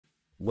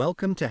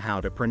Welcome to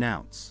How to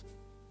Pronounce.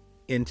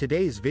 In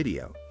today's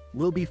video,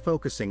 we'll be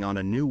focusing on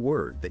a new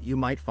word that you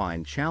might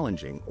find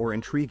challenging or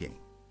intriguing.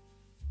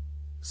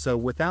 So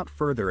without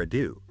further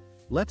ado,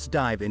 let's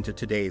dive into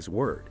today's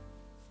word,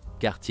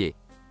 Quartier.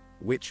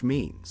 which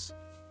means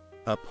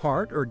a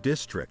part or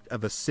district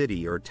of a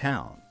city or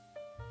town.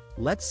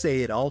 Let's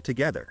say it all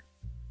together.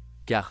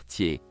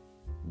 Quartier.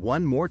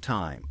 One more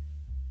time.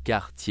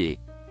 Quartier.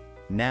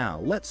 Now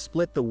let's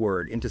split the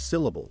word into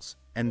syllables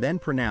and then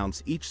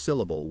pronounce each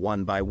syllable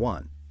one by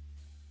one.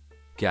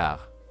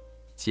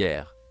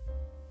 Quartier.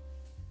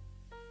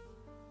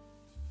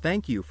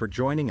 Thank you for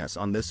joining us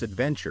on this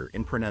adventure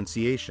in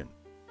pronunciation.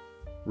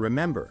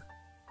 Remember,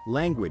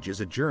 language is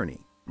a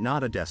journey,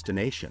 not a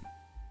destination.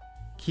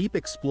 Keep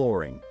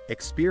exploring,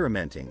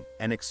 experimenting,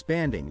 and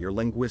expanding your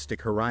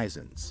linguistic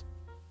horizons.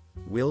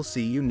 We'll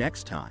see you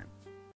next time.